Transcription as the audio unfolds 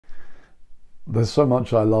There's so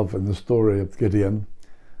much I love in the story of Gideon.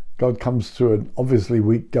 God comes to an obviously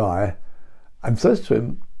weak guy and says to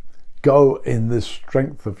him, "Go in this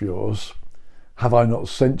strength of yours. Have I not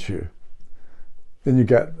sent you?" Then you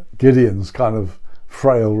get Gideon's kind of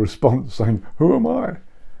frail response saying, "Who am I?"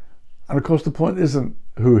 And of course the point isn't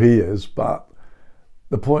who he is, but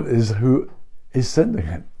the point is who is sending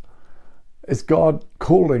him. It's God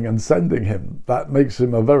calling and sending him. That makes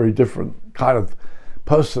him a very different kind of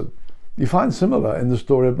person. You find similar in the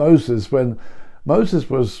story of Moses, when Moses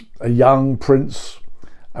was a young prince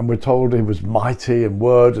and we're told he was mighty in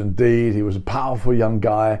word and deed. He was a powerful young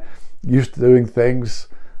guy, used to doing things.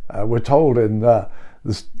 We're told in the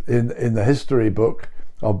history book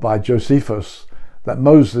by Josephus that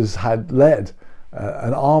Moses had led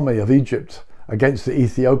an army of Egypt against the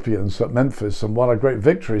Ethiopians at Memphis and won a great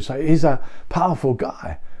victory. So he's a powerful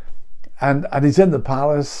guy, and he's in the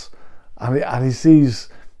palace, and he sees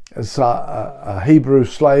a Hebrew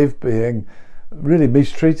slave being really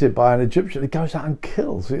mistreated by an Egyptian. He goes out and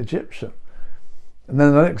kills the Egyptian. And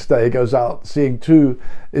then the next day he goes out seeing two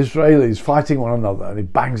Israelis fighting one another, and he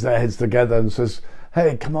bangs their heads together and says,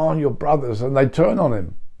 "Hey, come on, you're brothers." And they turn on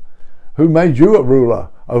him. "Who made you a ruler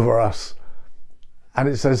over us?" And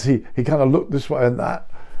it says he kind of looked this way and that,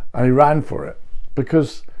 and he ran for it.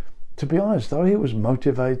 Because, to be honest, though he was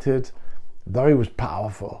motivated, though he was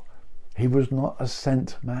powerful, he was not a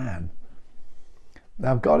sent man.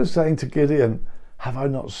 Now God is saying to Gideon, "Have I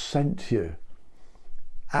not sent you?"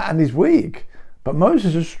 And he's weak. But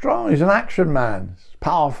Moses is strong. He's an action man. He's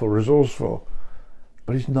powerful, resourceful.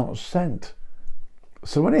 But he's not sent.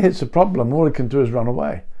 So when he hits a problem, all he can do is run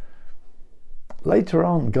away. Later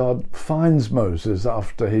on, God finds Moses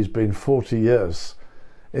after he's been 40 years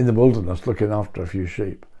in the wilderness looking after a few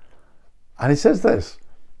sheep. And he says this,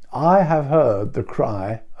 "I have heard the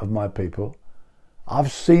cry of my people.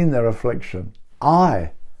 I've seen their affliction.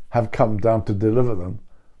 I have come down to deliver them.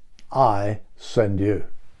 I send you."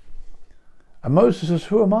 And Moses says,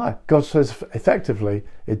 "Who am I?" God says, effectively,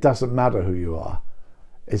 it doesn't matter who you are.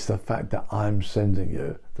 It's the fact that I'm sending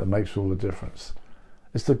you that makes all the difference.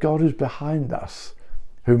 It's the God who's behind us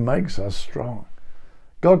who makes us strong.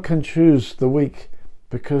 God can choose the weak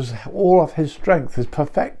because all of his strength is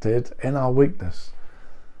perfected in our weakness.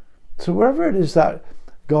 So wherever it is that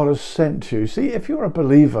God has sent you, see, if you're a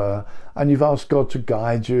believer and you've asked God to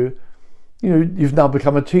guide you, you've now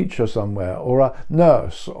become a teacher somewhere, or a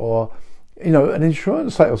nurse, or an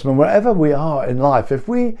insurance salesman, wherever we are in life, if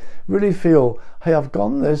we really feel, hey, I've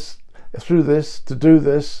gone through this to do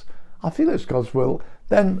this, I feel it's God's will,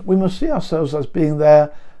 then we must see ourselves as being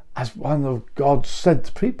there as one of God's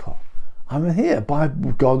sent people. I'm here by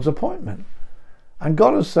God's appointment. And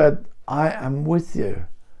God has said, "I am with you."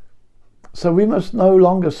 So we must no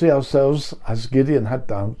longer see ourselves, as Gideon had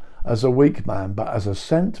done, as a weak man, but as a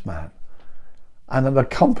sent man and an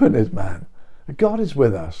accompanied man. God is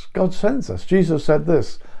with us. God sends us. Jesus said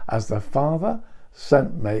this, "As the Father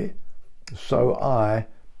sent me, so I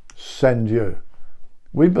send you."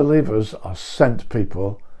 We believers are sent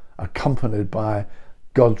people, accompanied by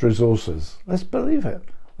God's resources. Let's believe it.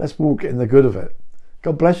 Let's walk in the good of it.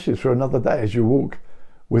 God bless you through another day as you walk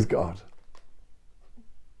with God.